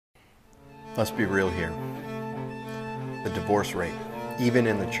Let's be real here. The divorce rate, even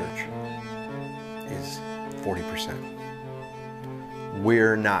in the church, is 40%.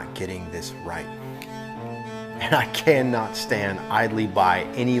 We're not getting this right. And I cannot stand idly by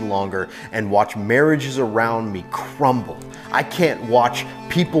any longer and watch marriages around me crumble. I can't watch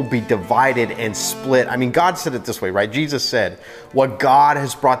people be divided and split. I mean, God said it this way, right? Jesus said, what God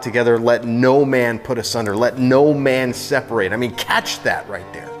has brought together, let no man put asunder. Let no man separate. I mean, catch that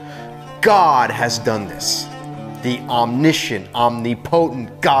right there. God has done this. The omniscient,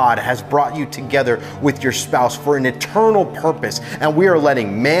 omnipotent God has brought you together with your spouse for an eternal purpose. And we are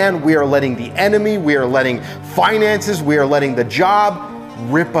letting man, we are letting the enemy, we are letting finances, we are letting the job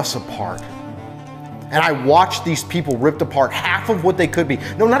rip us apart. And I watch these people ripped apart, half of what they could be.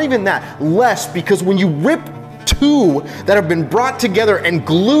 No, not even that, less, because when you rip two that have been brought together and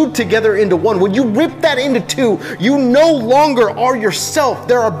glued together into one, when you rip that into two, you no longer are yourself.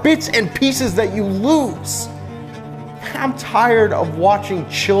 There are bits and pieces that you lose. I'm tired of watching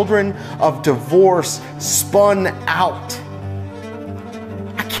children of divorce spun out.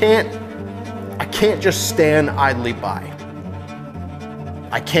 I can't just stand idly by.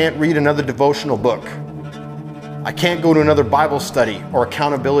 I can't read another devotional book. I can't go to another Bible study or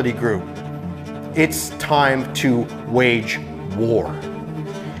accountability group. It's time to wage war.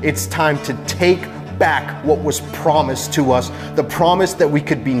 It's time to take back what was promised to us, the promise that we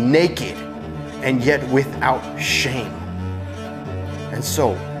could be naked and yet without shame. And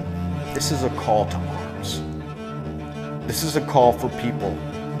so, this is a call to arms. This is a call for people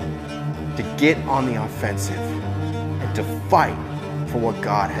to get on the offensive and to fight for what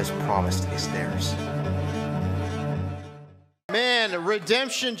God has promised is theirs. Man,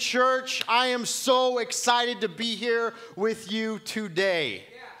 Redemption Church, I am so excited to be here with you today.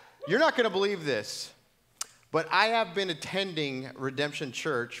 You're not going to believe this, but I have been attending Redemption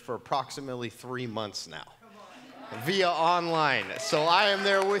Church for approximately 3 months now, via online. So I am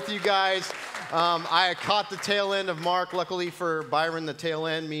there with you guys. I caught the tail end of Mark. Luckily for Byron, the tail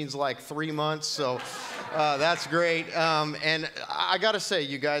end means like 3 months, so that's great. And I got to say,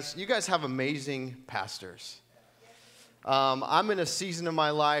 you guys have amazing pastors. I'm in a season of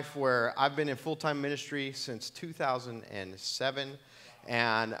my life where I've been in full-time ministry since 2007.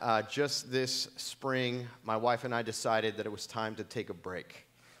 And just this spring, my wife and I decided that it was time to take a break.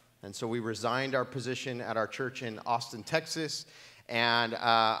 And so we resigned our position at our church in Austin, Texas. And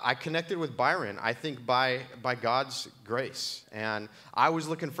I connected with Byron, I think by God's grace. And I was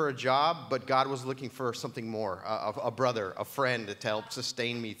looking for a job, but God was looking for something more, a brother, a friend to help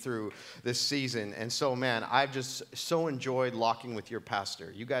sustain me through this season. And so, man, I've just so enjoyed locking with your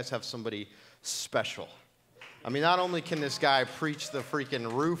pastor. You guys have somebody special. I mean, not only can this guy preach the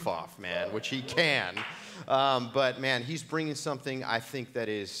freaking roof off, man, which he can, but, man, he's bringing something I think that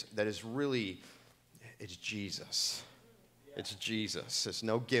is really, it's Jesus. It's Jesus. There's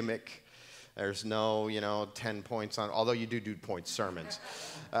no gimmick. There's no, 10 points on, although you do point sermons.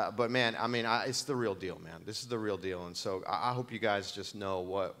 But, man, I mean, it's the real deal, man. This is the real deal. And so I hope you guys just know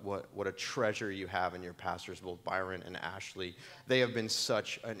what a treasure you have in your pastors, both Byron and Ashley. They have been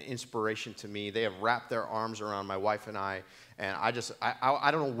such an inspiration to me. They have wrapped their arms around my wife and I. And I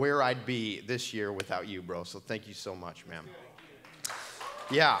don't know where I'd be this year without you, bro. So thank you so much, man.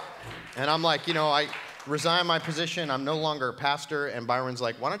 Yeah. And I'm like, I resign my position. I'm no longer a pastor. And Byron's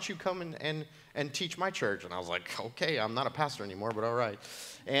like, why don't you come and teach my church? And I was like, okay, I'm not a pastor anymore, but all right.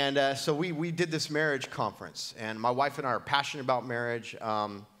 And so we did this marriage conference. And my wife and I are passionate about marriage.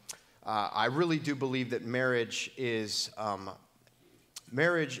 I really do believe that marriage is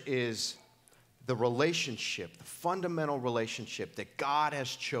the relationship, the fundamental relationship that God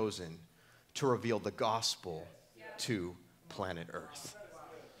has chosen to reveal the gospel to planet Earth.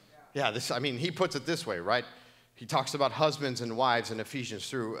 Yeah, he puts it this way, right? He talks about husbands and wives in Ephesians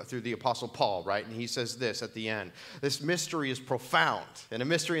through the Apostle Paul, right? And he says this at the end. This mystery is profound. And a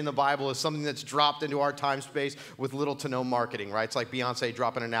mystery in the Bible is something that's dropped into our time space with little to no marketing, right? It's like Beyonce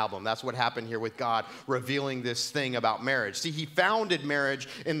dropping an album. That's what happened here with God revealing this thing about marriage. See, he founded marriage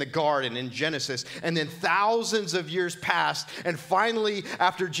in the garden in Genesis, and then thousands of years passed, and finally,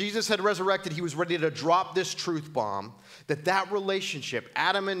 after Jesus had resurrected, he was ready to drop this truth bomb that relationship,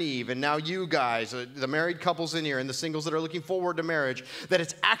 Adam and Eve, and now you guys, the married couples in here and the singles that are looking forward to marriage, that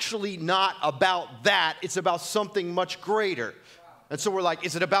it's actually not about that. It's about something much greater. And so we're like,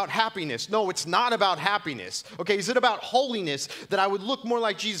 is it about happiness? No, it's not about happiness. Okay, is it about holiness, that I would look more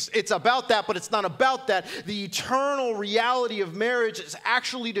like Jesus? It's about that, but it's not about that. The eternal reality of marriage is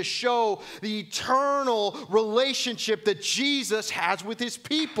actually to show the eternal relationship that Jesus has with his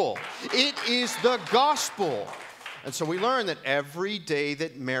people. It is the gospel. And so we learn that every day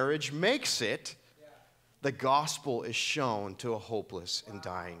that marriage makes it, the gospel is shown to a hopeless and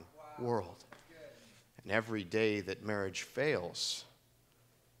dying world. And every day that marriage fails,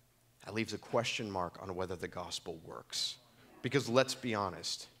 that leaves a question mark on whether the gospel works. Because let's be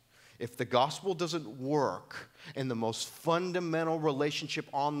honest, if the gospel doesn't work in the most fundamental relationship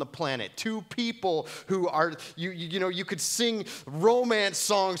on the planet, two people who are, you could sing romance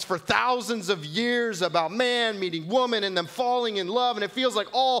songs for thousands of years about man meeting woman and them falling in love, and it feels like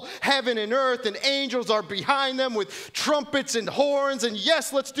all heaven and earth and angels are behind them with trumpets and horns, and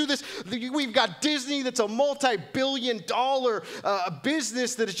yes, let's do this. We've got Disney that's a multi-billion-dollar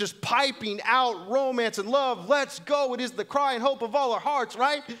business that is just piping out romance and love. Let's go. It is the cry and hope of all our hearts,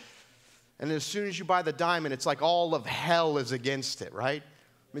 right? And as soon as you buy the diamond, it's like all of hell is against it, right?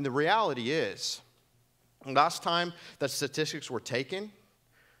 I mean, the reality is, last time that statistics were taken,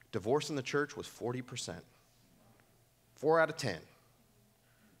 divorce in the church was 40%. 4 out of 10.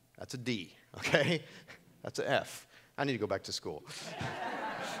 That's a D, okay? That's an F. I need to go back to school.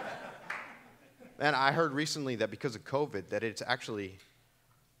 And I heard recently that because of COVID, that it's actually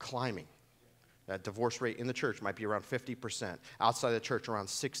climbing. That divorce rate in the church might be around 50%. Outside the church, around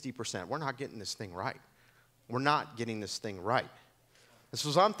 60%. We're not getting this thing right. We're not getting this thing right. And so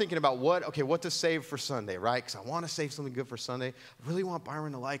as I'm thinking about what to save for Sunday, right? Because I want to save something good for Sunday. I really want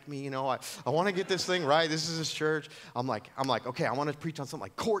Byron to like me, I want to get this thing right. This is his church. I'm like, okay, I want to preach on something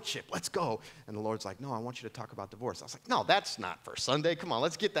like courtship. Let's go. And the Lord's like, no, I want you to talk about divorce. I was like, no, that's not for Sunday. Come on,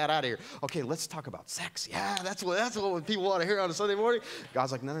 let's get that out of here. Okay, let's talk about sex. Yeah, that's what people want to hear on a Sunday morning.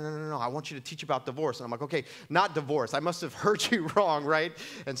 God's like, no. I want you to teach about divorce. And I'm like, okay, not divorce. I must have heard you wrong, right?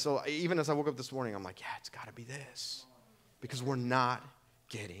 And so even as I woke up this morning, I'm like, yeah, it's got to be this. Because we're not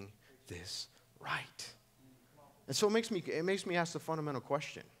getting this right. And so it makes me ask the fundamental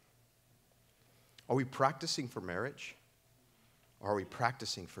question. Are we practicing for marriage? Or are we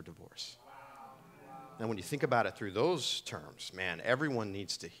practicing for divorce? And when you think about it through those terms, man, everyone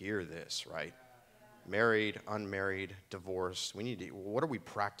needs to hear this, right? Married, unmarried, divorced. What are we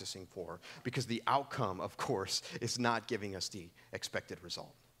practicing for? Because the outcome, of course, is not giving us the expected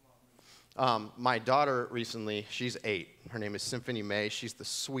result. My daughter recently, she's 8. Her name is Symphony May. She's the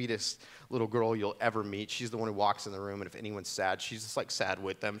sweetest little girl you'll ever meet. She's the one who walks in the room, and if anyone's sad, she's just like sad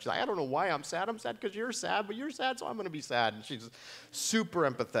with them. She's like, I don't know why I'm sad. I'm sad because you're sad, but you're sad, so I'm going to be sad. And she's super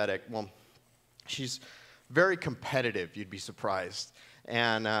empathetic. Well, she's very competitive, you'd be surprised.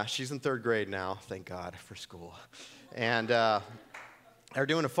 And she's in 3rd grade now, thank God for school. And they're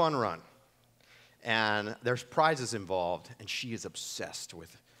doing a fun run. And there's prizes involved, and she is obsessed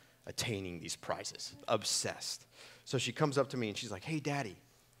with attaining these prizes, obsessed. So she comes up to me and she's like, hey, Daddy,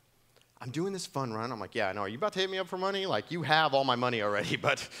 I'm doing this fun run. I'm like, yeah, I know. Are you about to hit me up for money? Like, you have all my money already,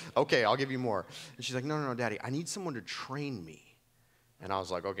 but okay, I'll give you more. And she's like, no, Daddy, I need someone to train me. And I was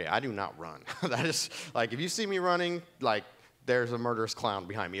like, okay, I do not run. That is, like, if you see me running, like, there's a murderous clown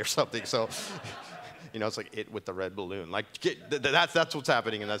behind me or something. So, it's like it with the red balloon. Like, that's what's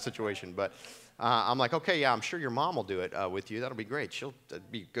happening in that situation. But I'm like, okay, yeah, I'm sure your mom will do it with you. That'll be great. She'll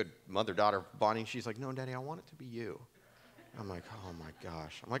be good mother-daughter bonding. She's like, no, Daddy, I want it to be you. I'm like, oh, my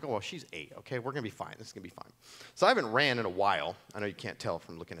gosh. I'm like, oh, well, she's 8, okay? We're going to be fine. This is going to be fine. So I haven't ran in a while. I know you can't tell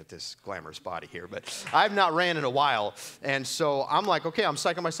from looking at this glamorous body here, but I've not ran in a while. And so I'm like, okay, I'm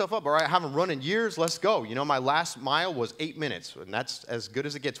psyching myself up. All right, I haven't run in years. Let's go. My last mile was 8 minutes, and that's as good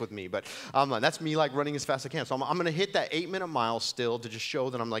as it gets with me. But that's me, like, running as fast as I can. So I'm going to hit that 8-minute mile still to just show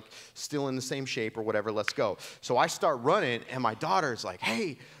that I'm, like, still in the same shape or whatever. Let's go. So I start running, and my daughter's like,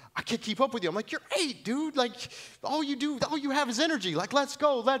 hey, I can't keep up with you. I'm like, you're 8, dude. Like, all you have is energy. Like, let's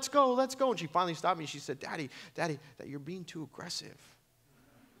go. And she finally stopped me. She said, Daddy, that you're being too aggressive.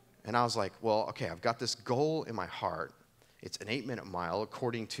 And I was like, well, okay, I've got this goal in my heart. It's an 8-minute mile.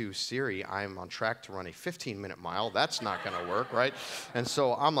 According to Siri, I'm on track to run a 15-minute mile. That's not going to work, right? And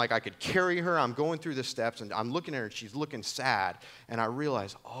so I'm like, I could carry her. I'm going through the steps, and I'm looking at her, and she's looking sad. And I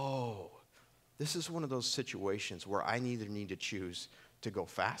realize, oh, this is one of those situations where I either need to choose to go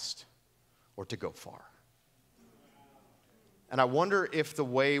fast or to go far. And I wonder if the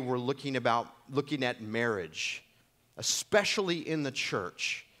way we're looking at marriage, especially in the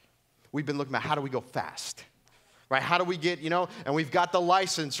church, we've been looking at how do we go fast? Right? How do we get, and we've got the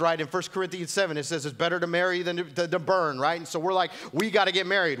license, right? In 1 Corinthians 7, it says it's better to marry than to burn, right? And so we're like, we got to get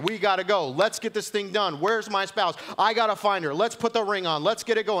married. We got to go. Let's get this thing done. Where's my spouse? I got to find her. Let's put the ring on. Let's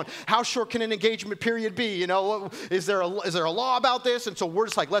get it going. How short can an engagement period be? Is there a law about this? And so we're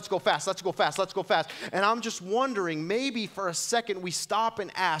just like, let's go fast. And I'm just wondering, maybe for a second we stop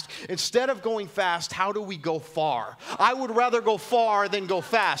and ask, instead of going fast, how do we go far? I would rather go far than go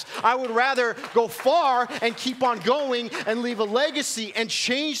fast. I would rather go far and keep on going and leave a legacy and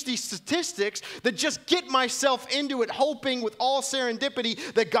change these statistics than just get myself into it, hoping with all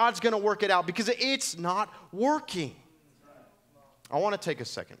serendipity that God's going to work it out, because it's not working. I want to take a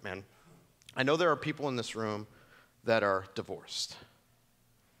second, man. I know there are people in this room that are divorced.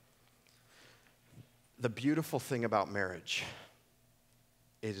 The beautiful thing about marriage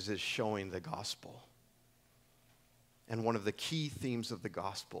is it's showing the gospel. And one of the key themes of the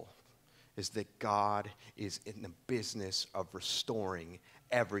gospel is that God is in the business of restoring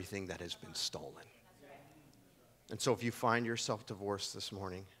everything that has been stolen. And so if you find yourself divorced this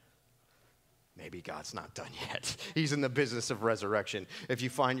morning, maybe God's not done yet. He's in the business of resurrection. If you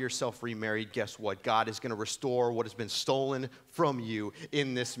find yourself remarried, guess what? God is going to restore what has been stolen from you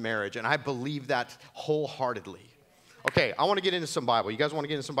in this marriage. And I believe that wholeheartedly. Okay, I want to get into some Bible. You guys want to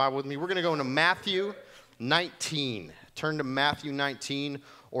get into some Bible with me? We're going to go into Matthew 19. Turn to Matthew 19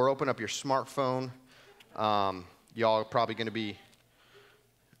 or open up your smartphone. Y'all are probably going to be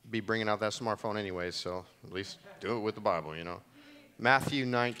bringing out that smartphone anyways, so at least do it with the Bible, you know. Matthew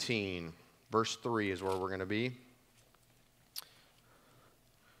 19. Verse 3 is where we're going to be.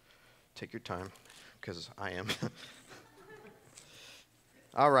 Take your time, because I am.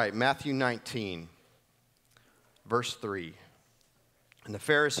 All right, Matthew 19, verse 3. And the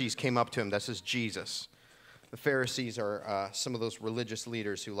Pharisees came up to him. This is Jesus. The Pharisees are some of those religious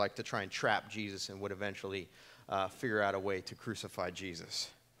leaders who like to try and trap Jesus and would eventually figure out a way to crucify Jesus.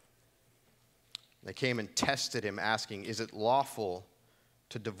 They came and tested him, asking, "Is it lawful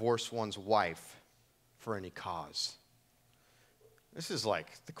to divorce one's wife for any cause?" This is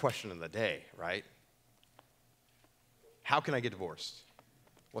like the question of the day, right? How can I get divorced?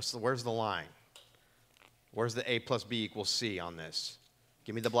 Where's the line? Where's the A plus B equals C on this?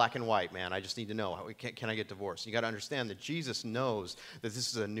 Give me the black and white, man. I just need to know. Can I get divorced? You got to understand that Jesus knows that this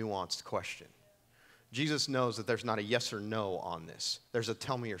is a nuanced question. Jesus knows that there's not a yes or no on this. There's a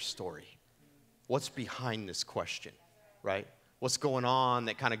tell me your story. What's behind this question, right? What's going on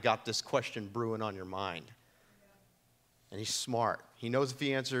that kind of got this question brewing on your mind? And he's smart. He knows if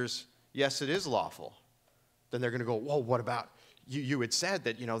he answers, yes, it is lawful, then they're going to go, whoa, what about, you had said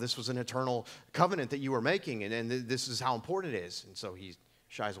that, this was an eternal covenant that you were making, and this is how important it is. And so he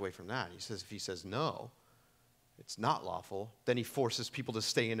shies away from that. If he says no, it's not lawful, then he forces people to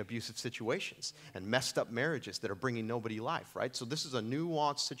stay in abusive situations and messed up marriages that are bringing nobody life, right? So this is a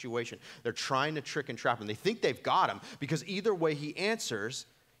nuanced situation. They're trying to trick and trap him. They think they've got him because either way he answers,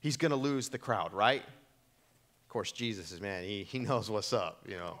 he's going to lose the crowd, right? Of course, Jesus is, man, he knows what's up,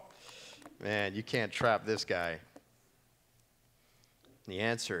 Man, you can't trap this guy. And he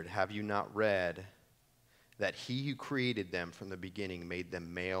answered, "Have you not read that he who created them from the beginning made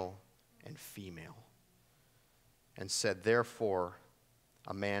them male and female? And said, therefore,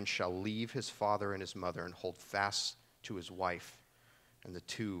 a man shall leave his father and his mother and hold fast to his wife, and the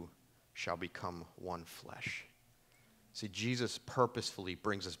two shall become one flesh." See, Jesus purposefully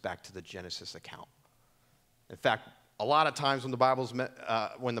brings us back to the Genesis account. In fact, a lot of times when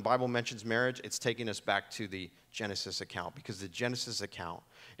the Bible mentions marriage, it's taking us back to the Genesis account, because the Genesis account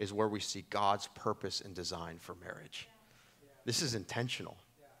is where we see God's purpose and design for marriage. This is intentional.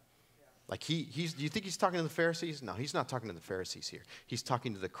 Like do you think he's talking to the Pharisees? No, he's not talking to the Pharisees here. He's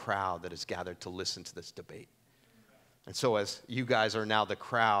talking to the crowd that is gathered to listen to this debate. And so as you guys are now the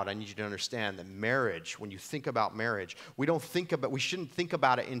crowd, I need you to understand that marriage, when you think about marriage, we shouldn't think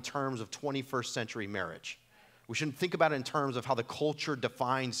about it in terms of 21st century marriage. We shouldn't think about it in terms of how the culture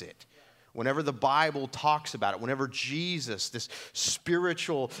defines it. Whenever the Bible talks about it, whenever Jesus, this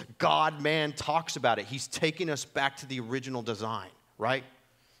spiritual God-man, talks about it, he's taking us back to the original design, right?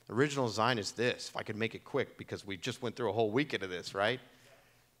 The original design is this, if I could make it quick, because we just went through a whole weekend of this, right?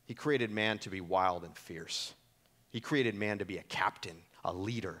 He created man to be wild and fierce. He created man to be a captain, a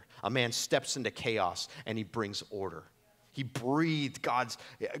leader. A man steps into chaos and he brings order. He breathed,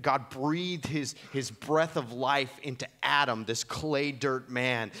 God breathed his breath of life into Adam, this clay dirt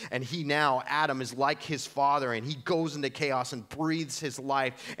man. And Adam is like his father, and he goes into chaos and breathes his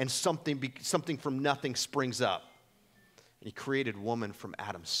life, and something from nothing springs up. And he created woman from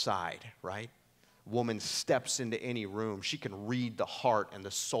Adam's side, right? Woman steps into any room. She can read the heart and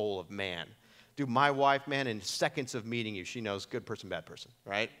the soul of man. Dude, my wife, man, in seconds of meeting you, she knows good person, bad person,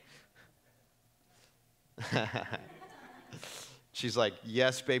 right? She's like,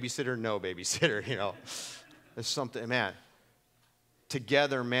 yes, babysitter, no babysitter, There's something, man.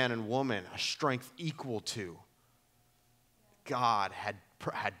 Together, man and woman, a strength equal to. God had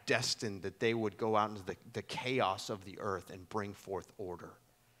destined that they would go out into the chaos of the earth and bring forth order.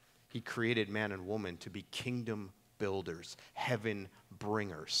 He created man and woman to be kingdom builders, heaven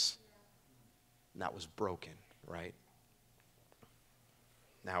bringers. And that was broken. right?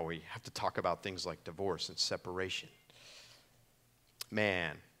 Now we have to talk about things like divorce and separation.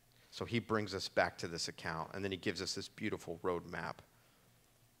 Man, so he brings us back to this account, and then he gives us this beautiful roadmap.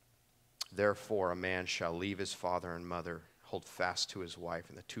 Therefore, a man shall leave his father and mother, hold fast to his wife,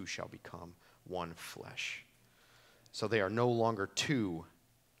 and the two shall become one flesh. So they are no longer two,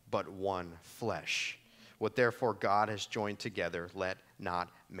 but one flesh. What therefore God has joined together, let not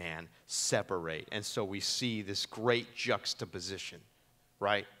man separate. And so we see this great juxtaposition,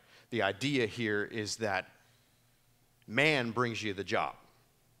 right? The idea here is that man brings you the job.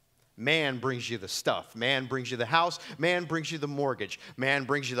 Man brings you the stuff. Man brings you the house. Man brings you the mortgage. Man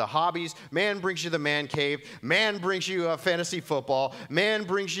brings you the hobbies. Man brings you the man cave. Man brings you fantasy football. Man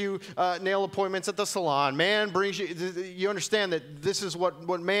brings you nail appointments at the salon. Man brings you, you understand that this is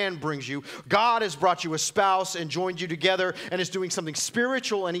what man brings you. God has brought you a spouse and joined you together and is doing something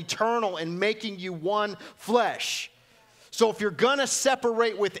spiritual and eternal and making you one flesh. So if you're going to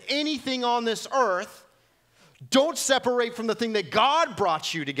separate with anything on this earth, don't separate from the thing that God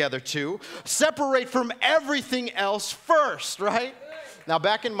brought you together to. Separate from everything else first, right? Now,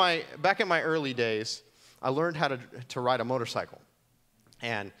 back in my early days, I learned how to ride a motorcycle.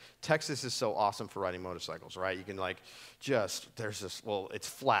 And Texas is so awesome for riding motorcycles, right? You can it's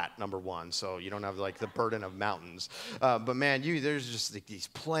flat, number one, so you don't have the burden of mountains. But man, there's just these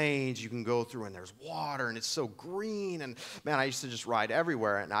plains you can go through, and there's water, and it's so green. And man, I used to just ride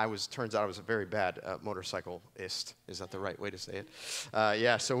everywhere, and turns out I was a very bad motorcyclist. Is that the right way to say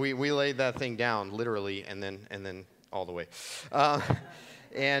it? So we laid that thing down literally, and then all the way. But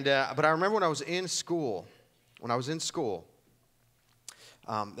I remember when I was in school.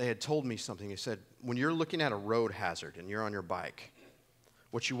 They had told me something. They said, when you're looking at a road hazard and you're on your bike,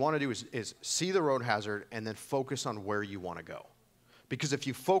 what you want to do is see the road hazard and then focus on where you want to go. Because if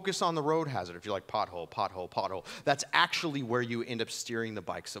you focus on the road hazard, if you're like pothole, pothole, pothole, that's actually where you end up steering the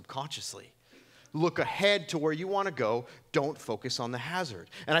bike subconsciously. Look ahead to where you want to go. Don't focus on the hazard.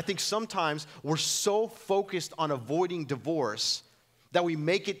 And I think sometimes we're so focused on avoiding divorce that we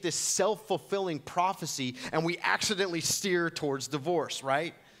make it this self-fulfilling prophecy and we accidentally steer towards divorce,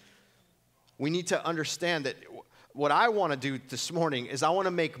 right? We need to understand that what I want to do this morning is I want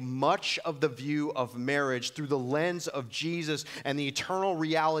to make much of the view of marriage through the lens of Jesus and the eternal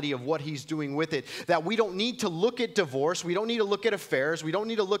reality of what he's doing with it. That we don't need to look at divorce. We don't need to look at affairs. We don't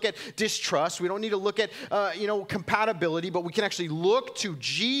need to look at distrust. We don't need to look at, compatibility. But we can actually look to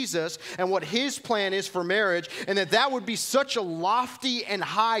Jesus and what his plan is for marriage. And that would be such a lofty and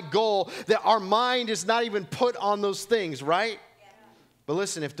high goal that our mind is not even put on those things, right? Yeah. But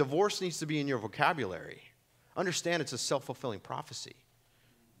listen, if divorce needs to be in your vocabulary, understand it's a self-fulfilling prophecy.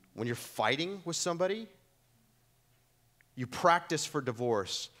 When you're fighting with somebody, you practice for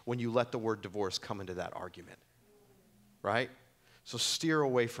divorce when you let the word divorce come into that argument, right? So steer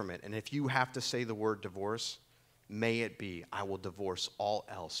away from it. And if you have to say the word divorce, may it be, I will divorce all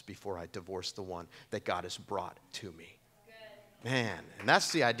else before I divorce the one that God has brought to me. Good. Man, and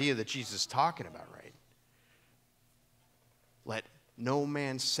that's the idea that Jesus is talking about, right? Let no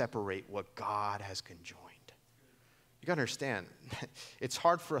man separate what God has conjoined. You got to understand, it's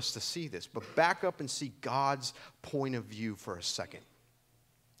hard for us to see this, but back up and see God's point of view for a second.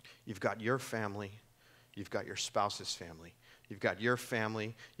 You've got your family, you've got your spouse's family, you've got your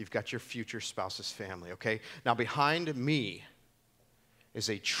family, you've got your future spouse's family, okay? Now behind me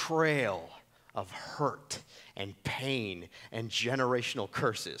is a trail of hurt and pain and generational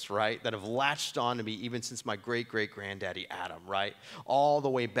curses, right, that have latched on to me even since my great-great-granddaddy Adam, right, all the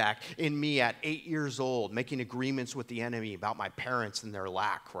way back in me at 8 years old, making agreements with the enemy about my parents and their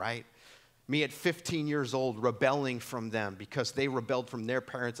lack, right? Me at 15 years old rebelling from them because they rebelled from their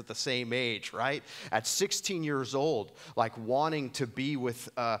parents at the same age, right? At 16 years old, wanting to be with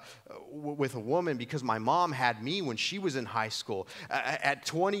a woman because my mom had me when she was in high school. At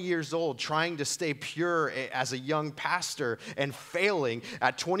 20 years old, trying to stay pure as a young pastor and failing.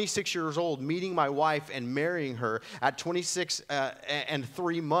 At 26 years old, meeting my wife and marrying her. At 26 and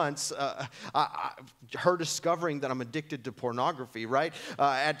 3 months, her discovering that I'm addicted to pornography, right?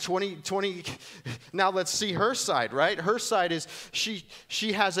 At 20, now let's see her side, right? Her side is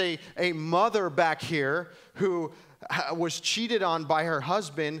she has a mother back here who was cheated on by her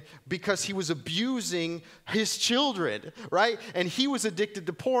husband because he was abusing his children, right? And he was addicted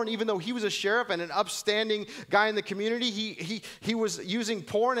to porn, even though he was a sheriff and an upstanding guy in the community. He was using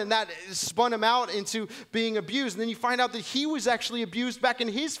porn, and that spun him out into being abused. And then you find out that he was actually abused back in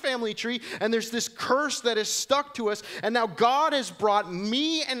his family tree, and there's this curse that is stuck to us. And now God has brought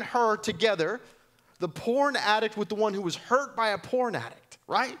me and her together, the porn addict with the one who was hurt by a porn addict,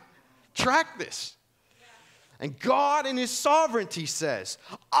 right? Track this. And God in his sovereignty says,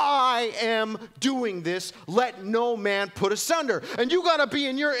 I am doing this. Let no man put asunder. And you got to be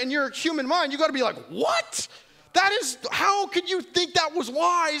in your human mind, you got to be like, what? That is, how could you think that was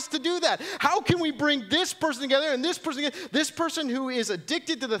wise to do that? How can we bring this person together and this person together? This person who is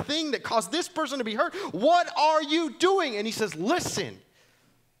addicted to the thing that caused this person to be hurt. What are you doing? And he says, listen,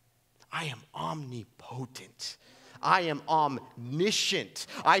 I am omnipotent. I am omniscient.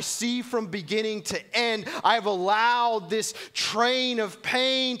 I see from beginning to end. I've allowed this train of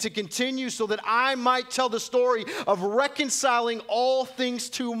pain to continue so that I might tell the story of reconciling all things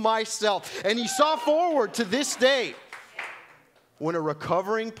to myself. And he saw forward to this day when a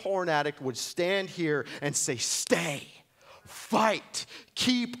recovering porn addict would stand here and say, stay, fight,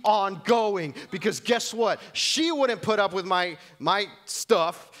 keep on going. Because guess what? She wouldn't put up with my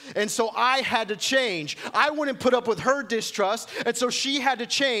stuff. And so I had to change. I wouldn't put up with her distrust. And so she had to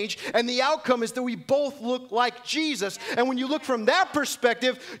change. And the outcome is that we both look like Jesus. And when you look from that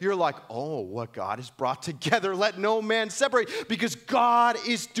perspective, you're like, oh, what God has brought together, let no man separate. Because God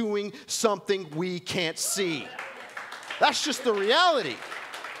is doing something we can't see. That's just the reality.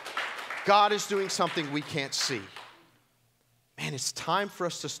 God is doing something we can't see. Man, it's time for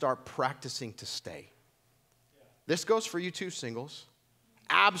us to start practicing to stay. This goes for you too, singles.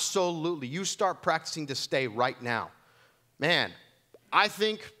 Absolutely. You start practicing to stay right now. Man, I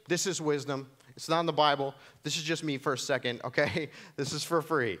think this is wisdom. It's not in the Bible. This is just me for a second, okay? This is for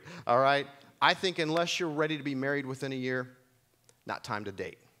free, all right? I think unless you're ready to be married within a year, not time to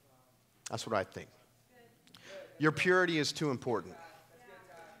date. That's what I think. Your purity is too important.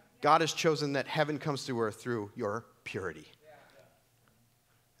 God has chosen that heaven comes to earth through your purity.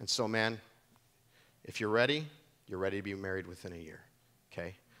 And so, man, if you're ready to be married within a year,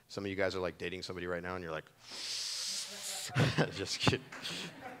 okay? Some of you guys are like dating somebody right now, and you're like, just kidding.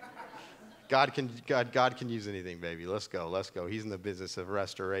 God can use anything, baby. Let's go. He's in the business of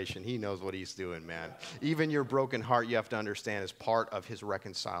restoration. He knows what he's doing, man. Even your broken heart, you have to understand, is part of his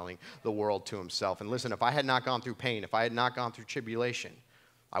reconciling the world to himself. And listen, if I had not gone through pain, if I had not gone through tribulation,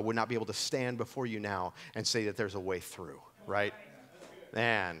 I would not be able to stand before you now and say that there's a way through, right?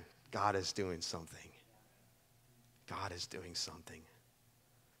 Man, God is doing something. God is doing something.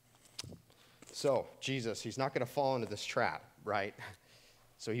 So, Jesus, he's not going to fall into this trap, right?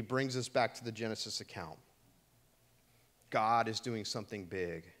 So he brings us back to the Genesis account. God is doing something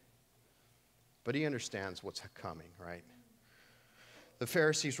big. But he understands what's coming, right? The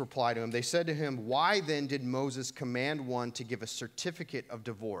Pharisees reply to him. They said to him, why then did Moses command one to give a certificate of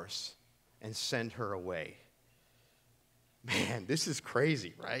divorce and send her away? Man, this is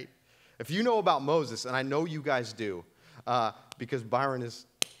crazy, right? If you know about Moses, and I know you guys do, because Byron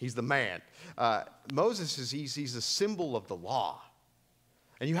he's the man. Moses he's a symbol of the law.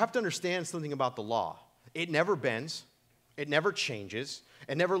 And you have to understand something about the law. It never bends. It never changes.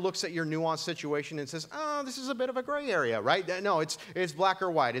 It never looks at your nuanced situation and says, oh, this is a bit of a gray area, right? No, it's black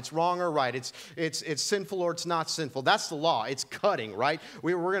or white. It's wrong or right. It's sinful or it's not sinful. That's the law. It's cutting, right?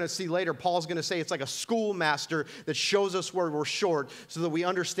 We're going to see later, Paul's going to say it's like a schoolmaster that shows us where we're short so that we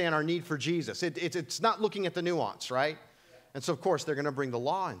understand our need for Jesus. It's not looking at the nuance, right? And so, of course, they're going to bring the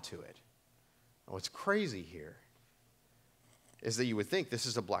law into it. And what's crazy here is that you would think this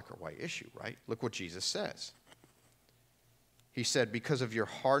is a black or white issue, right? Look what Jesus says. He said, because of your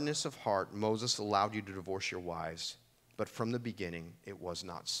hardness of heart, Moses allowed you to divorce your wives, but from the beginning, it was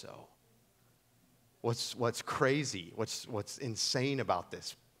not so. What's crazy, what's insane about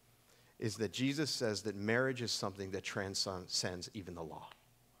this is that Jesus says that marriage is something that transcends even the law.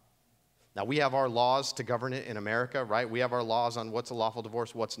 Now, we have our laws to govern it in America, right? We have our laws on what's a lawful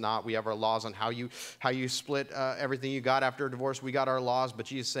divorce, what's not. We have our laws on how you split everything you got after a divorce. We got our laws, but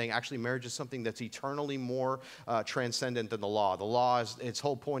Jesus is saying actually marriage is something that's eternally more transcendent than the law. The law, its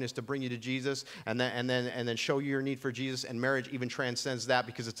whole point is to bring you to Jesus and then show you your need for Jesus, and marriage even transcends that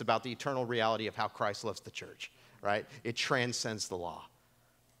because it's about the eternal reality of how Christ loves the church, right? It transcends the law.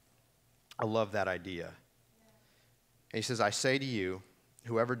 I love that idea. And he says, I say to you,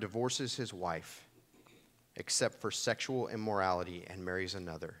 whoever divorces his wife, except for sexual immorality, and marries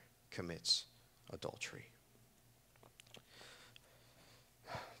another, commits adultery.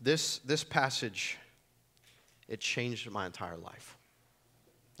 This passage, it changed my entire life.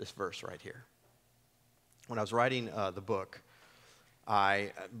 This verse right here. When I was writing the book,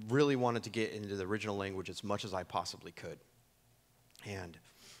 I really wanted to get into the original language as much as I possibly could. And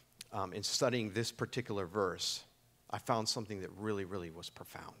in studying this particular verse, I found something that really, really was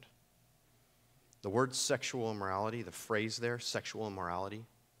profound. The word sexual immorality, the phrase there, sexual immorality,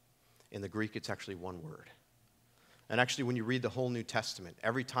 in the Greek, it's actually one word. And actually, when you read the whole New Testament,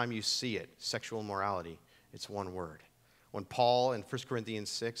 every time you see it, sexual immorality, It's one word. When Paul in 1 Corinthians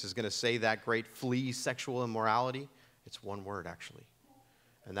 6 is going to say that great flee sexual immorality, it's one word actually.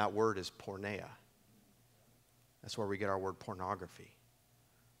 And that word is porneia. That's where we get our word pornography.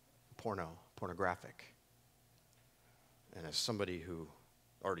 Pornographic. And as somebody who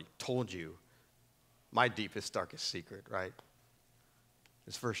already told you my deepest, darkest secret, right?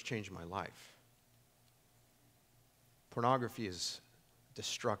 This verse changed my life. Pornography is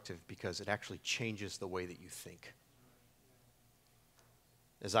destructive because it actually changes the way that you think.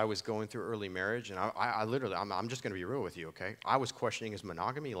 As I was going through early marriage, and I literally, I'm just going to be real with you, okay? I was questioning, is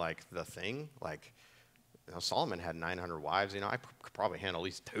monogamy like the thing? Like, Solomon had 900 wives, I could probably handle at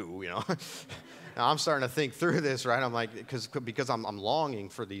least 2, Now I'm starting to think through this, right? I'm like, because I'm longing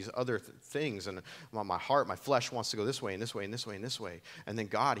for these other things, and my heart, my flesh wants to go this way and this way and this way and this way. And then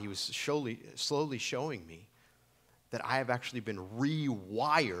God, he was slowly showing me that I have actually been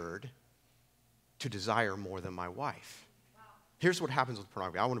rewired to desire more than my wife. Wow. Here's what happens with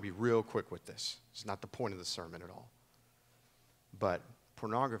pornography. I want to be real quick with this. It's not the point of the sermon at all. But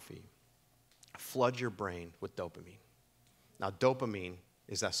pornography floods your brain with dopamine. Now, dopamine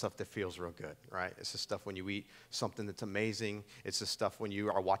is that stuff that feels real good, right? It's the stuff when you eat something that's amazing. It's the stuff when you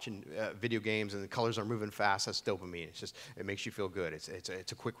are watching video games and the colors are moving fast. That's dopamine. It makes you feel good. It's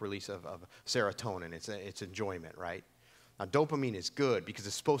a quick release of serotonin. It's enjoyment, right? Now, dopamine is good because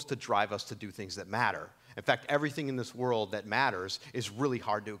it's supposed to drive us to do things that matter. In fact, everything in this world that matters is really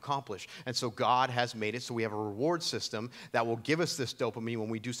hard to accomplish. And so God has made it so we have a reward system that will give us this dopamine when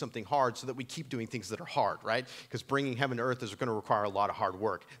we do something hard so that we keep doing things that are hard, right? Because bringing heaven to earth is going to require a lot of hard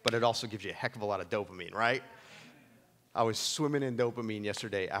work, but it also gives you a heck of a lot of dopamine, right? I was swimming in dopamine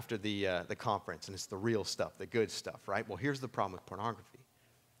yesterday after the conference, and it's the real stuff, the good stuff, right? Well, here's the problem with pornography.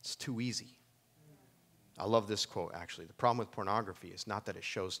 It's too easy. I love this quote, actually. The problem with pornography is not that it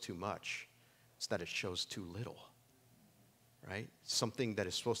shows too much. It's that it shows too little, right? Something that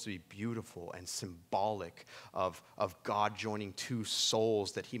is supposed to be beautiful and symbolic of God joining two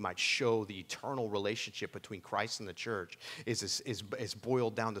souls that he might show the eternal relationship between Christ and the church is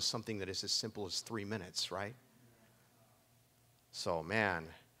boiled down to something that is as simple as 3 minutes, right? So, man,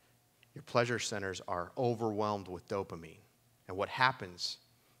 your pleasure centers are overwhelmed with dopamine. And what happens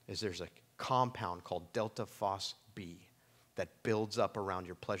is there's a compound called delta phos B that builds up around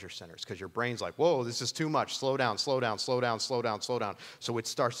your pleasure centers because your brain's like, whoa, this is too much. Slow down, slow down, slow down, slow down, slow down. So it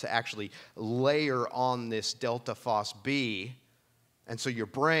starts to actually layer on this delta phos B. And so your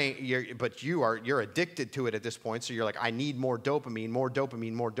brain, you're addicted to it at this point. So you're like, I need more dopamine, more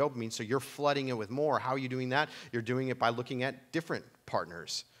dopamine, more dopamine. So you're flooding it with more. How are you doing that? You're doing it by looking at different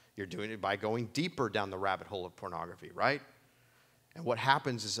partners. You're doing it by going deeper down the rabbit hole of pornography, right? And what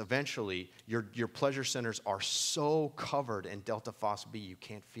happens is eventually your pleasure centers are so covered in delta phos B you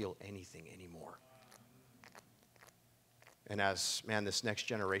can't feel anything anymore. And as, man, this next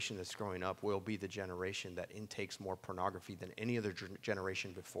generation that's growing up will be the generation that intakes more pornography than any other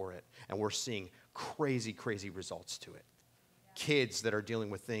generation before it. And we're seeing crazy, crazy results to it. Kids that are dealing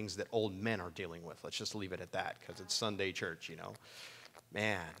with things that old men are dealing with. Let's just leave it at that because it's Sunday church,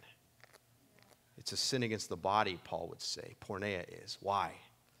 Man. It's a sin against the body, Paul would say. Porneia is. Why?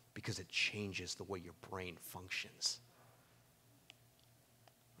 Because it changes the way your brain functions.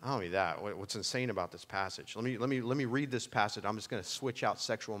 Not only that, what's insane about this passage? Let me read this passage. I'm just going to switch out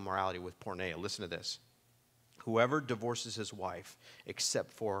sexual immorality with porneia. Listen to this. Whoever divorces his wife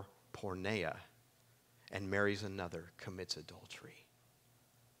except for porneia and marries another commits adultery.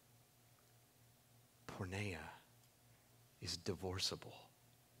 Porneia is divorceable.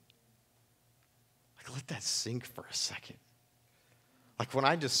 Let that sink for a second. Like when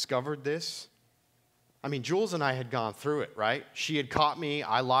I discovered this, Jules and I had gone through it, right? She had caught me.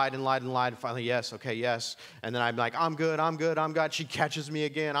 I lied and lied and lied. And finally, yes, okay, yes. And then I'm like, I'm good. She catches me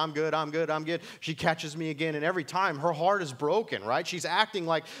again. I'm good. She catches me again. And every time her heart is broken, right? She's acting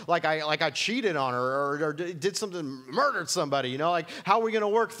like I cheated on her or did something, murdered somebody, Like, how are we going to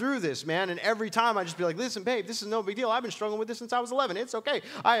work through this, man? And every time I just be like, listen, babe, this is no big deal. I've been struggling with this since I was 11. It's okay.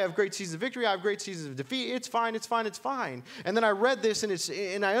 I have great seasons of victory. I have great seasons of defeat. It's fine. And then I read this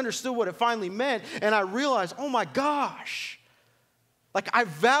and I understood what it finally meant. And I realize, oh my gosh, like I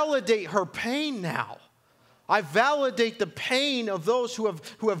validate her pain now. I validate the pain of those who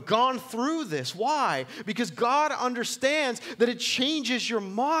have gone through this. Why? Because God understands that it changes your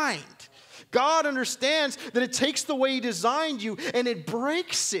mind. God understands that it takes the way he designed you and it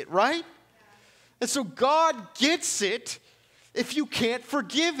breaks it, right? And so God gets it if you can't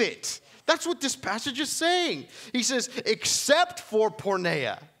forgive it. That's what this passage is saying. He says, except for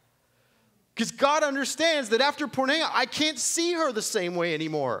porneia. Because God understands that after porneia, I can't see her the same way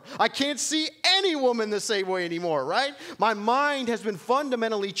anymore. I can't see any woman the same way anymore, right? My mind has been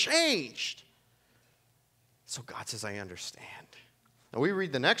fundamentally changed. So God says, I understand. And we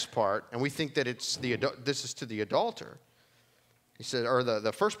read the next part, and we think that this is to the adulterer. He said, or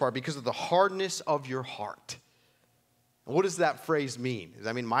the first part, because of the hardness of your heart. And what does that phrase mean? Does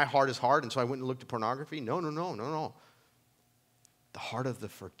that mean my heart is hard, and so I went and looked at pornography? No. The heart of the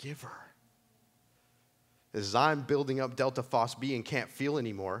forgiver. As I'm building up Delta Phos B and can't feel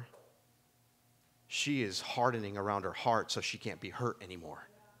anymore, she is hardening around her heart so she can't be hurt anymore.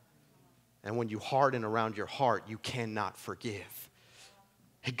 And when you harden around your heart, you cannot forgive.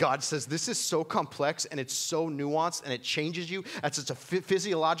 And God says this is so complex and it's so nuanced and it changes you at such a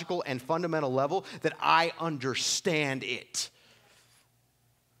physiological and fundamental level that I understand it.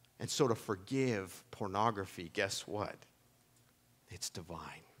 And so to forgive pornography, guess what? It's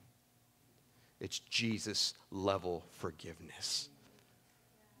divine. It's Jesus level forgiveness.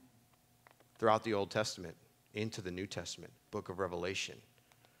 Throughout the Old Testament, into the New Testament, book of Revelation,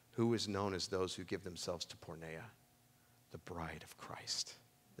 who is known as those who give themselves to porneia? The bride of Christ,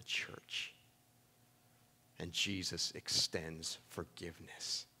 the church. And Jesus extends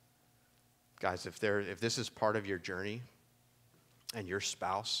forgiveness. Guys, if this is part of your journey and your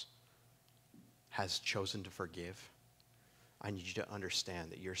spouse has chosen to forgive, I need you to understand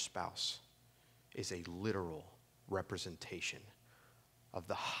that your spouse is a literal representation of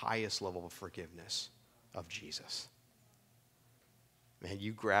the highest level of forgiveness of Jesus. Man,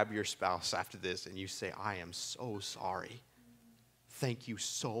 you grab your spouse after this and you say, I am so sorry. Thank you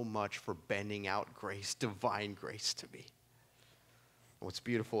so much for bending out grace, divine grace to me. And what's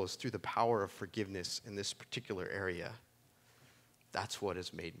beautiful is through the power of forgiveness in this particular area, that's what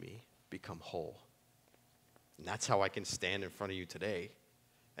has made me become whole. And that's how I can stand in front of you today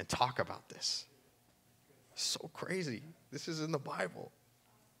and talk about this. So crazy. This is in the Bible.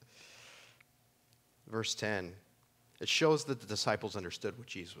 Verse 10, it shows that the disciples understood what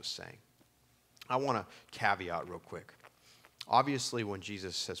Jesus was saying. I want to caveat real quick. Obviously, when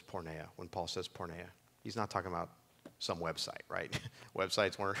Jesus says porneia, when Paul says porneia, he's not talking about some website, right?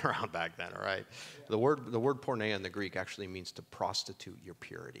 Websites weren't around back then, all right? The word porneia in the Greek actually means to prostitute your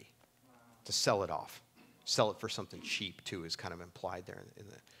purity, to sell it off. Sell it for something cheap, too, is kind of implied there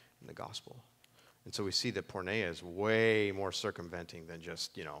in the gospel. And so we see that porneia is way more circumventing than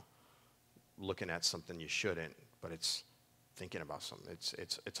just, looking at something you shouldn't, but it's thinking about something.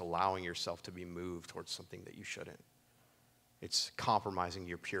 It's allowing yourself to be moved towards something that you shouldn't. It's compromising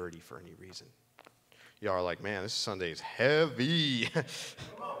your purity for any reason. Y'all are like, man, this Sunday is heavy.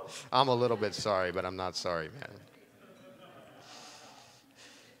 I'm a little bit sorry, but I'm not sorry, man.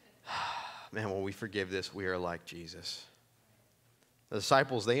 Man, when we forgive this, we are like Jesus. The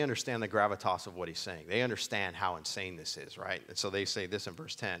disciples, they understand the gravitas of what he's saying. They understand how insane this is, right? And so they say this in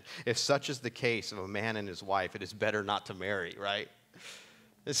verse 10. If such is the case of a man and his wife, it is better not to marry, right?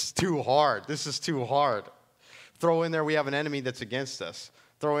 This is too hard. This is too hard. Throw in there we have an enemy that's against us.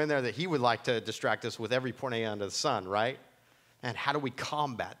 Throw in there that he would like to distract us with every porneia under the sun, right? And how do we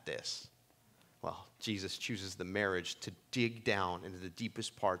combat this? Well, Jesus chooses the marriage to dig down into the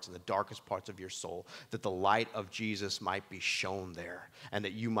deepest parts and the darkest parts of your soul, that the light of Jesus might be shown there and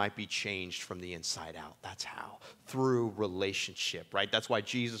that you might be changed from the inside out. That's how. Through relationship, right? That's why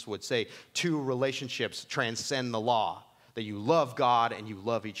Jesus would say two relationships transcend the law, that you love God and you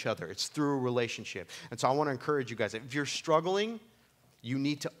love each other. It's through relationship. And so I want to encourage you guys, if you're struggling, you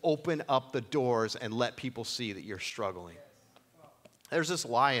need to open up the doors and let people see that you're struggling. There's this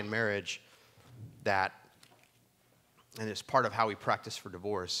lie in marriage that, and it's part of how we practice for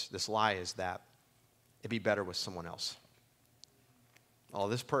divorce, this lie is that it'd be better with someone else. Oh,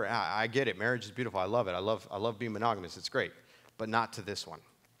 I get it. Marriage is beautiful. I love it. I love being monogamous. It's great. But not to this one.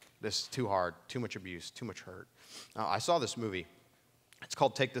 This is too hard, too much abuse, too much hurt. I saw this movie. It's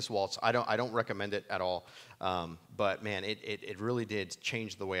called Take This Waltz. I don't recommend it at all. But man, it really did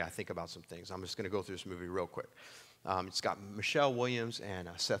change the way I think about some things. I'm just going to go through this movie real quick. It's got Michelle Williams and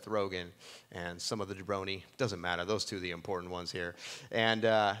Seth Rogen and some of the jabroni. Doesn't matter. Those two are the important ones here.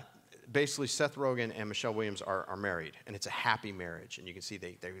 And basically, Seth Rogen and Michelle Williams are married, and it's a happy marriage. And you can see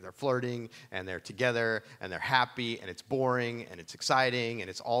they're flirting, and they're together, and they're happy, and it's boring, and it's exciting, and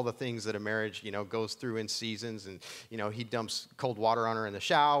it's all the things that a marriage, goes through in seasons. And, he dumps cold water on her in the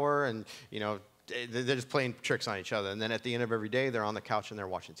shower, and, they're just playing tricks on each other. And then at the end of every day, they're on the couch, and they're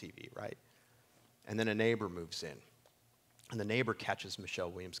watching TV, right? And then a neighbor moves in. And the neighbor catches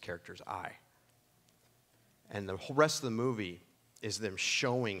Michelle Williams' character's eye. And the whole rest of the movie is them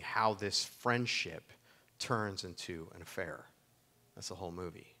showing how this friendship turns into an affair. That's the whole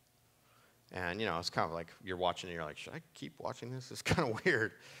movie. And, it's kind of like you're watching and you're like, should I keep watching this? It's kind of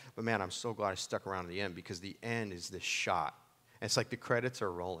weird. But, man, I'm so glad I stuck around to the end because the end is this shot. And it's like the credits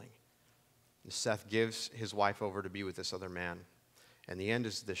are rolling. Seth gives his wife over to be with this other man. And the end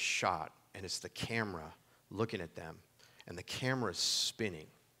is this shot, and it's the camera looking at them. And the camera is spinning.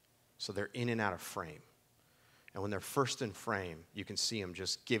 So they're in and out of frame. And when they're first in frame, you can see them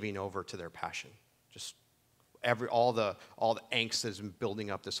just giving over to their passion. Just all the angst that's been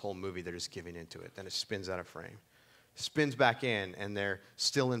building up this whole movie, they're just giving into it. Then it spins out of frame. Spins back in, and they're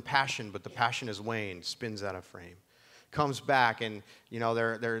still in passion, but the passion is waned, spins out of frame. Comes back, and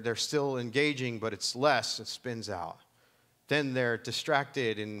they're still engaging, but it's less, it spins out. Then they're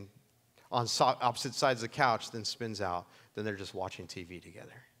distracted and on opposite sides of the couch, then spins out. Then they're just watching TV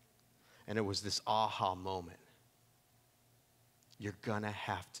together. And it was this aha moment. You're going to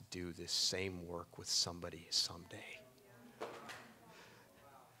have to do this same work with somebody someday.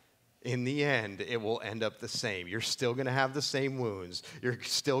 In the end, it will end up the same. You're still going to have the same wounds. You're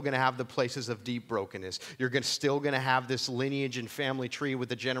still going to have the places of deep brokenness. You're still going to have this lineage and family tree with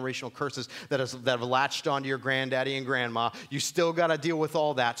the generational curses that have latched onto your granddaddy and grandma. You still got to deal with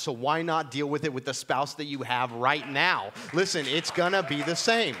all that. So why not deal with it with the spouse that you have right now? Listen, it's going to be the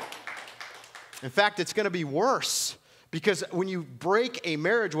same. In fact, it's going to be worse. Because when you break a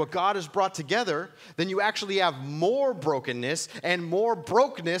marriage, what God has brought together, then you actually have more brokenness and more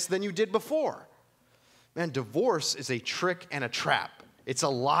brokenness than you did before. Man, divorce is a trick and a trap. It's a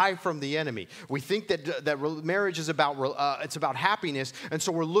lie from the enemy. We think that marriage is about happiness, and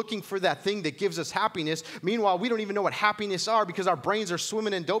so we're looking for that thing that gives us happiness. Meanwhile, we don't even know what happiness are because our brains are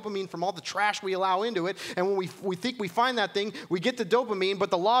swimming in dopamine from all the trash we allow into it. And when we think we find that thing, we get the dopamine, but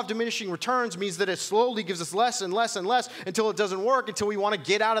the law of diminishing returns means that it slowly gives us less and less and less until it doesn't work, until we want to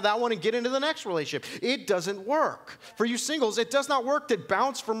get out of that one and get into the next relationship. It doesn't work. For you singles, it does not work to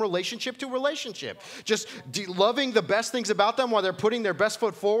bounce from relationship to relationship. Just loving the best things about them while they're putting their best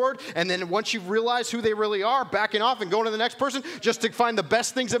foot forward, and then once you realize who they really are, backing off and going to the next person just to find the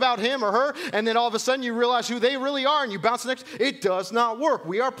best things about him or her, and then all of a sudden you realize who they really are and you bounce the next. It does not work.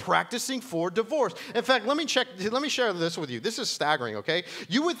 We are practicing for divorce. In fact, let me share this with you. This is staggering, okay?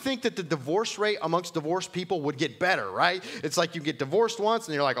 You would think that the divorce rate amongst divorced people would get better, right? It's like you get divorced once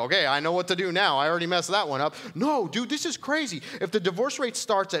and you're like, okay, I know what to do now. I already messed that one up. No, dude, this is crazy. If the divorce rate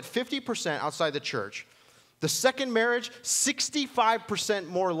starts at 50% outside the church, the second marriage, 65%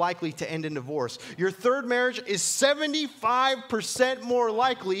 more likely to end in divorce. Your third marriage is 75% more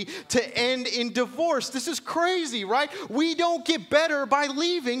likely to end in divorce. This is crazy, right? We don't get better by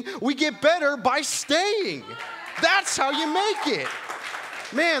leaving. We get better by staying. That's how you make it.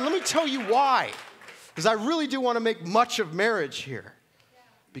 Man, let me tell you why. Because I really do want to make much of marriage here.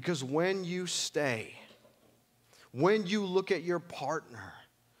 Because when you stay, when you look at your partner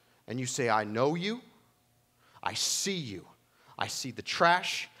and you say, I know you, I see you. I see the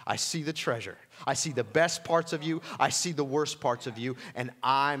trash. I see the treasure. I see the best parts of you. I see the worst parts of you. And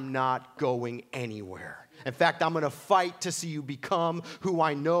I'm not going anywhere. In fact, I'm going to fight to see you become who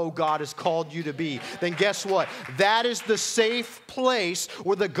I know God has called you to be. Then guess what? That is the safe place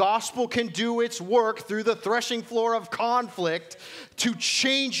where the gospel can do its work through the threshing floor of conflict to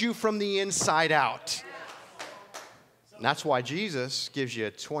change you from the inside out. And that's why Jesus gives you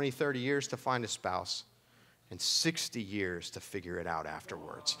 20, 30 years to find a spouse. And 60 years to figure it out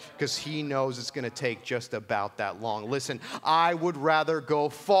afterwards. Because he knows it's going to take just about that long. Listen, I would rather go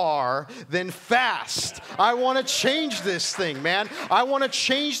far than fast. I want to change this thing, man. I want to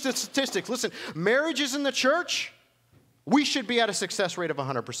change the statistics. Listen, marriages in the church, we should be at a success rate of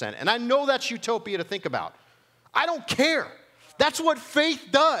 100%. And I know that's utopia to think about. I don't care. That's what faith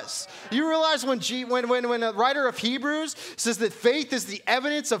does. You realize when a writer of Hebrews says that faith is the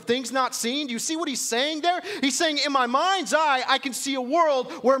evidence of things not seen, do you see what he's saying there? He's saying, in my mind's eye, I can see a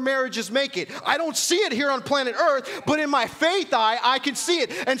world where marriages make it. I don't see it here on planet Earth, but in my faith eye, I can see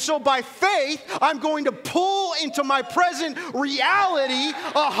it. And so by faith, I'm going to pull into my present reality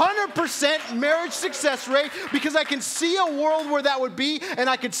 100% marriage success rate because I can see a world where that would be, and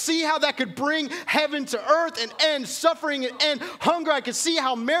I can see how that could bring heaven to earth and end suffering and end hunger. I can see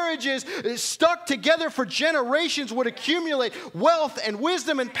how marriages stuck together for generations would accumulate wealth and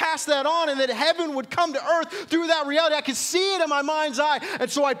wisdom and pass that on, and that heaven would come to earth through that reality. I can see it in my mind's eye, and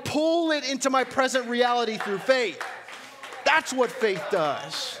so I pull it into my present reality through faith. That's what faith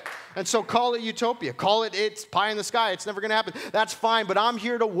does. And so call it utopia. Call it it's pie in the sky. It's never going to happen. That's fine, but I'm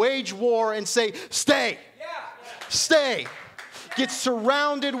here to wage war and say, stay. Stay. Get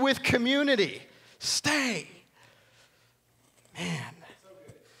surrounded with community. Stay. Man,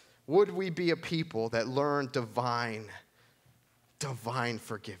 would we be a people that learn divine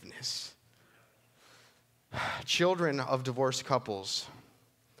forgiveness? Children of divorced couples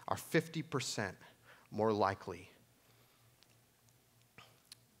are 50% more likely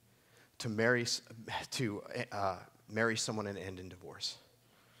to marry someone and end in divorce.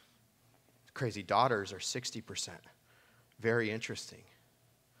 Crazy. Daughters are 60%. Very interesting.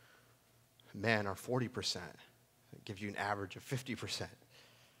 Men are 40%. It gives you an average of 50%.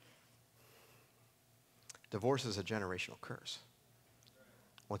 Divorce is a generational curse.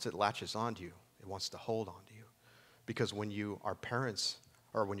 Once it latches onto you, it wants to hold onto you. Because when you are parents,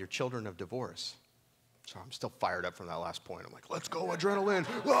 or when you're children of divorce, so I'm still fired up from that last point. I'm like, let's go, adrenaline.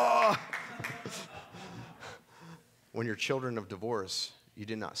 Ah! When you're children of divorce, you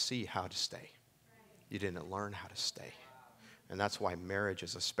did not see how to stay. You didn't learn how to stay. And that's why marriage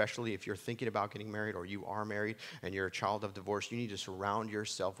is, especially if you're thinking about getting married or you are married and you're a child of divorce, you need to surround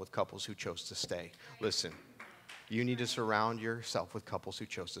yourself with couples who chose to stay. Listen, you need to surround yourself with couples who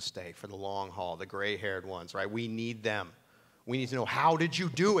chose to stay for the long haul, the gray-haired ones, right? We need them. We need to know, how did you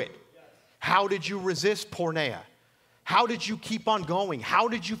do it? How did you resist porneia? How did you keep on going? How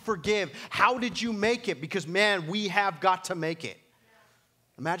did you forgive? How did you make it? Because, man, we have got to make it.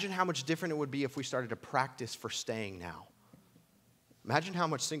 Imagine how much different it would be if we started to practice for staying now. Imagine how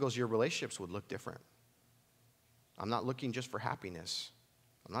much singles year relationships would look different. I'm not looking just for happiness.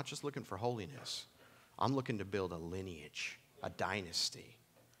 I'm not just looking for holiness. I'm looking to build a lineage, a dynasty.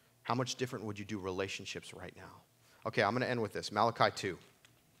 How much different would you do relationships right now? Okay, I'm going to end with this. Malachi 2.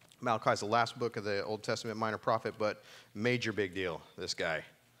 Malachi is the last book of the Old Testament minor prophet, but major big deal, this guy.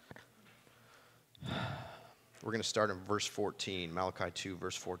 We're going to start in verse 14, Malachi 2,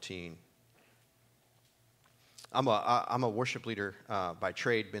 verse 14. I'm a worship leader by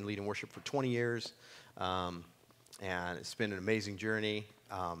trade, been leading worship for 20 years, and it's been an amazing journey.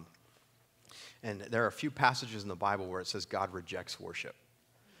 And there are a few passages in the Bible where it says God rejects worship.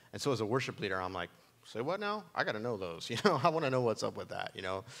 And so as a worship leader, I'm like, say what now? I got to know those. I want to know what's up with that,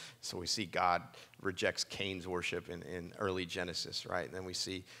 So we see God rejects Cain's worship in early Genesis, right? And then we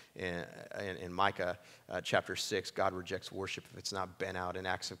see in Micah chapter 6, God rejects worship if it's not bent out in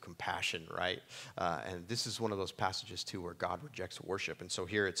acts of compassion, right? And this is one of those passages, too, where God rejects worship. And so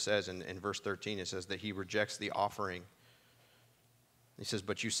here it says in verse 13, it says that he rejects the offering. He says,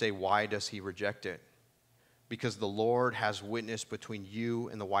 but you say, why does he reject it? Because the Lord has witnessed between you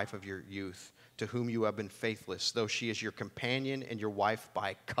and the wife of your youth, to whom you have been faithless, though she is your companion and your wife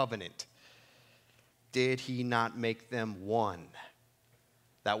by covenant. Did he not make them one?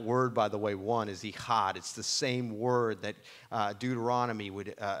 That word, by the way, one, is echad. It's the same word that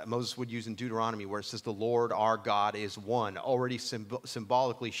Moses would use in Deuteronomy, where it says the Lord our God is one, already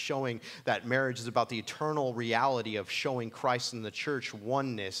symbolically showing that marriage is about the eternal reality of showing Christ and the church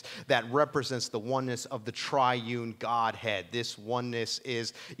oneness that represents the oneness of the triune Godhead. This oneness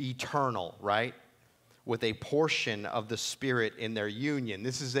is eternal, right? With a portion of the Spirit in their union.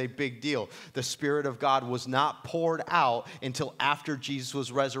 This is a big deal. The Spirit of God was not poured out until after Jesus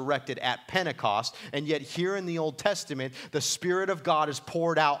was resurrected at Pentecost, and yet here in the Old Testament, the Spirit of God is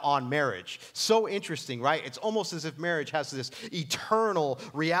poured out on marriage. So interesting, right? It's almost as if marriage has this eternal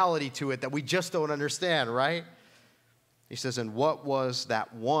reality to it that we just don't understand, right? He says, and what was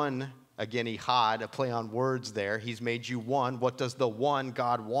that one? Again, echad, a play on words there. He's made you one. What does the one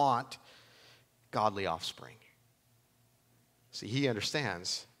God want? Godly offspring. See, he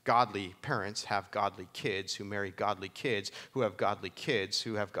understands godly parents have godly kids who marry godly kids who have godly kids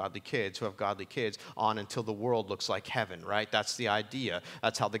who have godly kids who have godly kids on until the world looks like heaven, right? That's the idea.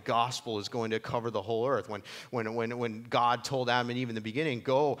 That's how the gospel is going to cover the whole earth. When God told Adam and Eve in the beginning,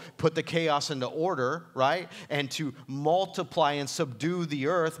 go put the chaos into order, right? And to multiply and subdue the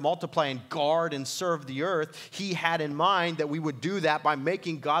earth, multiply and guard and serve the earth, he had in mind that we would do that by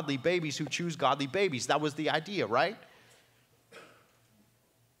making godly babies who choose godly babies. That was the idea, right?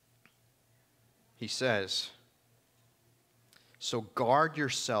 He says, so guard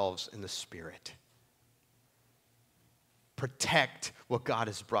yourselves in the Spirit. Protect what God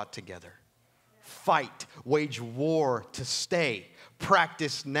has brought together. Fight, wage war to stay.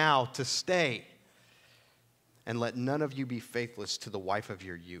 Practice now to stay. And let none of you be faithless to the wife of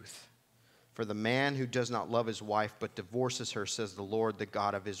your youth. For the man who does not love his wife but divorces her, says the Lord, the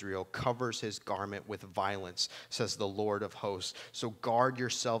God of Israel, covers his garment with violence, says the Lord of hosts. So guard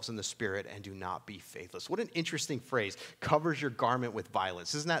yourselves in the Spirit and do not be faithless. What an interesting phrase, covers your garment with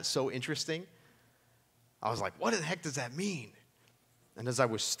violence. Isn't that so interesting? I was like, what the heck does that mean? And as I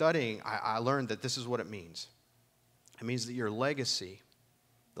was studying, I learned that this is what it means. It means that your legacy,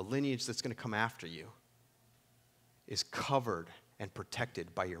 the lineage that's going to come after you, is covered and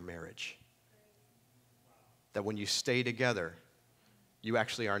protected by your marriage. That when you stay together, you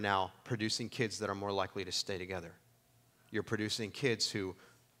actually are now producing kids that are more likely to stay together. You're producing kids who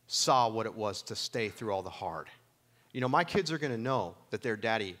saw what it was to stay through all the hard. You know, my kids are going to know that their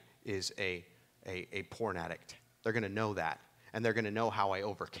daddy is a porn addict. They're going to know that. And they're going to know how I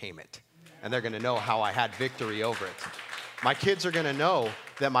overcame it. And they're going to know how I had victory over it. My kids are going to know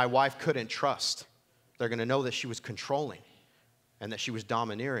that my wife couldn't trust. They're going to know that she was controlling and that she was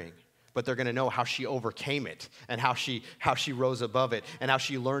domineering. But they're going to know how she overcame it and how she rose above it and how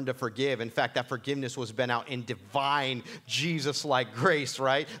she learned to forgive. In fact, that forgiveness was been out in divine Jesus-like grace,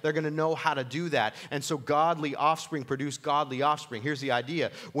 right? They're going to know how to do that. And so godly offspring produce godly offspring. Here's the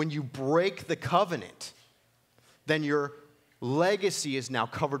idea. When you break the covenant, then your legacy is now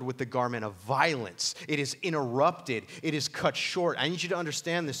covered with the garment of violence. It is interrupted. It is cut short. I need you to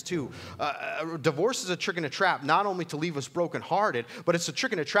understand this too. Divorce is a trick and a trap, not only to leave us brokenhearted, but it's a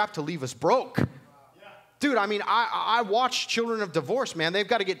trick and a trap to leave us broke. Dude, I mean, I watch children of divorce, man. They've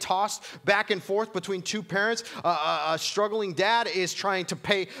got to get tossed back and forth between two parents. A struggling dad is trying to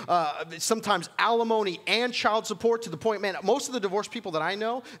pay sometimes alimony and child support to the point, man, most of the divorced people that I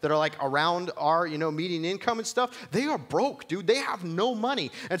know that are like around our, median income and stuff, they are broke, dude. They have no money.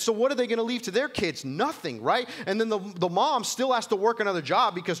 And so what are they going to leave to their kids? Nothing, right? And then the mom still has to work another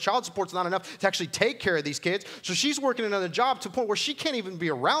job because child support's not enough to actually take care of these kids. So she's working another job to the point where she can't even be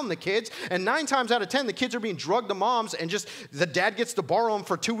around the kids. And 9 times out of 10, the kids are being drugged to moms, and just the dad gets to borrow them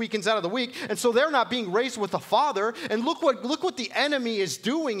for 2 weekends out of the week, and so they're not being raised with a father. And look what the enemy is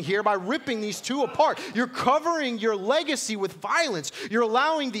doing here by ripping these two apart. You're covering your legacy with violence. You're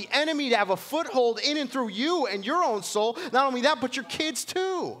allowing the enemy to have a foothold in and through you and your own soul. Not only that, but your kids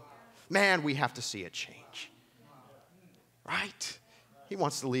too. Man, we have to see it change. Right? He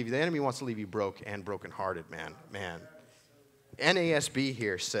wants to leave you. The enemy wants to leave you broke and brokenhearted, man. NASB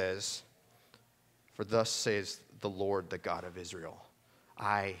here says, "For thus says the Lord, the God of Israel,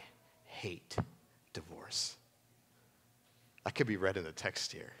 I hate divorce." That could be read in the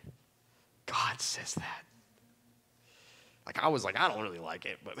text here. God says that. I was like, I don't really like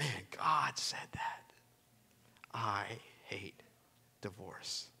it, but man, God said that. I hate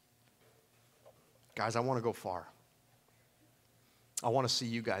divorce. Guys, I want to go far. I want to see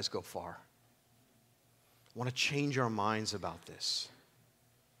you guys go far. I want to change our minds about this.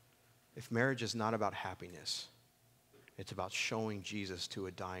 If marriage is not about happiness, it's about showing Jesus to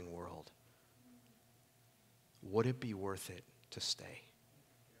a dying world, would it be worth it to stay?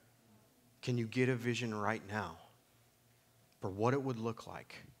 Can you get a vision right now for what it would look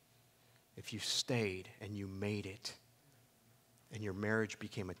like if you stayed and you made it and your marriage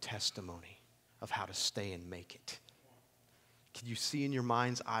became a testimony of how to stay and make it? Can you see in your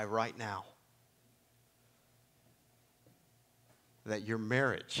mind's eye right now that your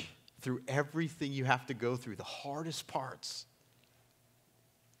marriage, through everything you have to go through, the hardest parts,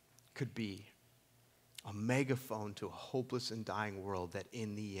 could be a megaphone to a hopeless and dying world that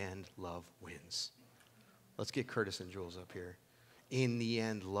in the end, love wins? Let's get Curtis and Jules up here. In the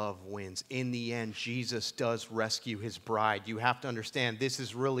end, love wins. In the end, Jesus does rescue his bride. You have to understand, this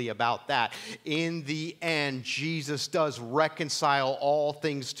is really about that. In the end, Jesus does reconcile all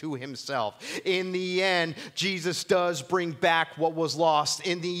things to himself. In the end, Jesus does bring back what was lost.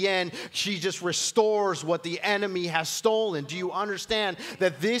 In the end, Jesus restores what the enemy has stolen. Do you understand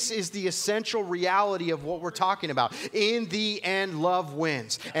that this is the essential reality of what we're talking about? In the end, love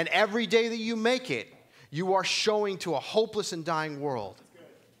wins. And every day that you make it, you are showing to a hopeless and dying world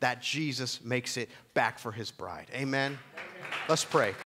that Jesus makes it back for his bride. Amen? Let's pray.